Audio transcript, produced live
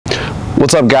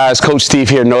What's up, guys? Coach Steve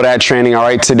here, NODAT Training. All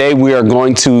right, today we are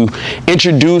going to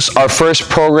introduce our first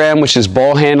program, which is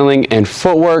ball handling and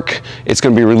footwork. It's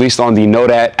going to be released on the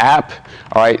NODAT app.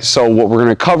 All right, so what we're going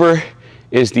to cover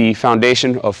is the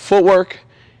foundation of footwork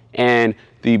and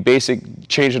the basic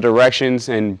change of directions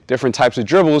and different types of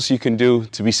dribbles you can do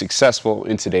to be successful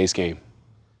in today's game.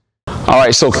 All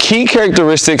right, so key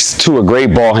characteristics to a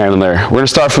great ball handler. We're going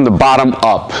to start from the bottom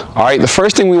up. All right, the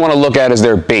first thing we want to look at is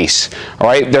their base. All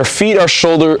right, their feet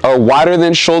are wider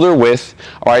than shoulder width.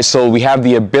 All right, so we have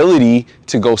the ability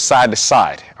to go side to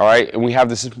side. All right, and we have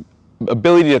this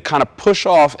ability to kind of push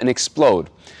off and explode.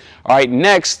 All right,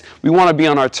 next, we want to be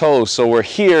on our toes. So we're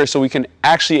here so we can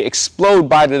actually explode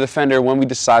by the defender when we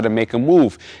decide to make a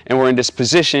move. And we're in this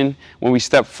position when we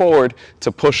step forward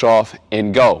to push off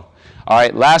and go. All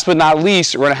right, last but not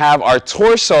least, we're going to have our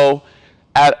torso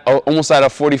at almost at a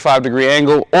 45-degree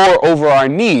angle or over our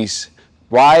knees.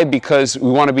 Why? Because we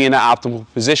want to be in an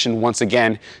optimal position once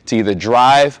again to either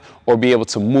drive or be able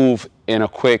to move in a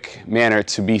quick manner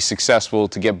to be successful,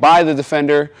 to get by the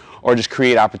defender or just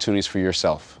create opportunities for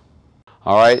yourself.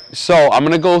 All right, so I'm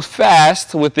going to go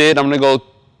fast with it. I'm going to go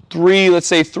three, let's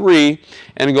say three,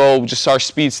 and go just our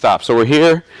speed stop. So we're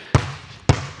here,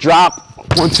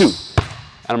 drop, 1, 2.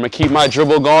 And I'm going to keep my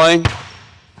dribble going.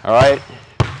 All right,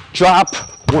 drop,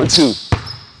 1, 2.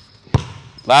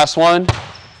 Last one,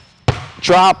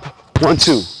 drop, 1,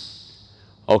 2.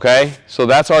 Okay, so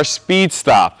that's our speed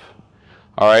stop.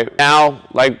 All right, now,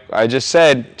 like I just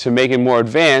said, to make it more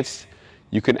advanced,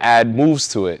 you can add moves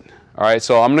to it. All right,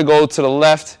 so I'm going to go to the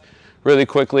left really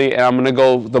quickly, and I'm going to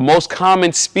go, the most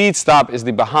common speed stop is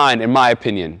the behind, in my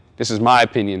opinion. This is my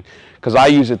opinion, because I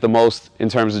use it the most in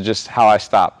terms of just how I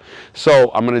stop. So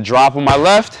I'm going to drop on my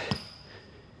left,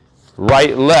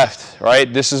 right, left,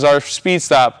 right? This is our speed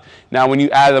stop. Now when you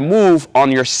add a move,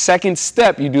 on your second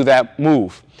step, you do that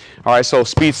move. All right, so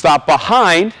speed stop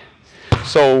behind.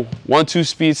 So 1, 2,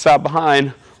 speed stop behind.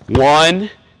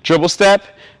 1, dribble step.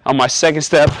 On my second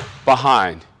step,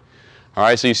 behind. All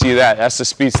right, so you see that. That's the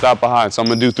speed stop behind. So I'm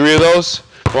going to do 3 of those,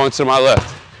 going to my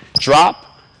left. Drop,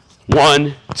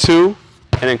 1, 2.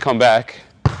 And then come back.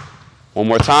 One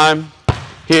more time.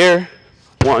 Here,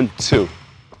 1, 2.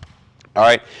 All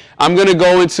right. I'm going to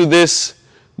go into this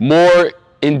more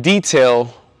in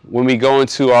detail when we go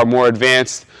into our more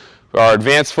advanced,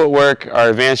 footwork, our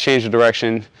advanced change of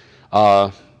direction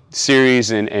series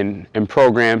and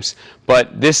programs.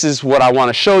 But this is what I want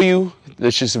to show you.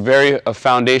 It's just a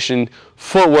foundation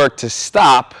footwork to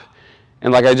stop.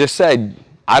 And like I just said,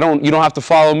 you don't have to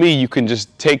follow me. You can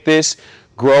just take this,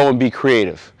 grow, and be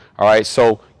creative. All right,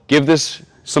 so give this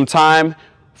some time,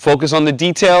 focus on the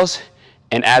details,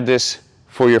 and add this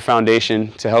for your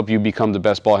foundation to help you become the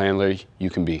best ball handler you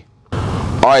can be.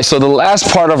 All right, so the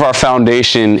last part of our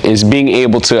foundation is being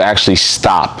able to actually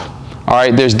stop. All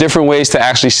right, there's different ways to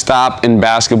actually stop in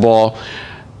basketball,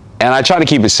 and I try to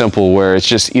keep it simple where it's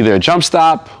just either a jump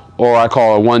stop or I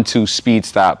call a 1, 2 speed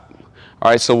stop. All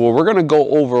right, so what we're going to go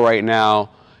over right now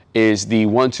is the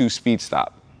 1, 2 speed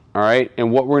stop. All right,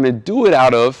 and what we're going to do it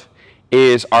out of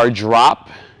is our drop,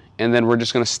 and then we're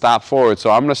just going to stop forward. So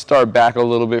I'm going to start back a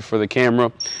little bit for the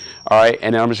camera. All right,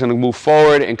 and then I'm just going to move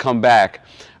forward and come back.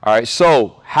 All right,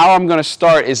 so how I'm going to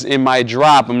start is in my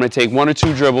drop. I'm going to take 1 or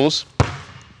 2 dribbles.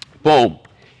 Boom.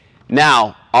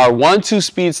 Now, our 1, 2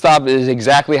 speed stop is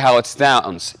exactly how it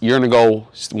sounds. You're going to go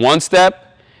 1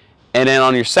 step, and then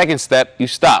on your second step, you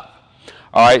stop.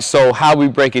 All right, so how we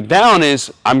break it down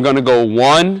is I'm going to go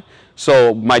 1.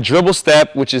 So my dribble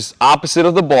step, which is opposite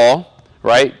of the ball,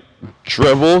 right?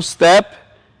 Dribble step,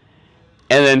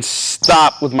 and then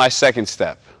stop with my second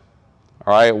step.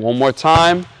 All right, one more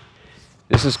time.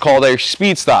 This is called a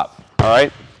speed stop. All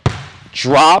right,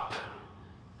 drop,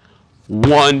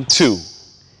 1, 2.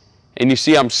 And you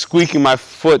see I'm squeaking my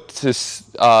foot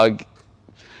to,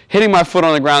 hitting my foot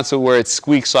on the ground so where it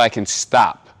squeaks so I can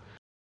stop.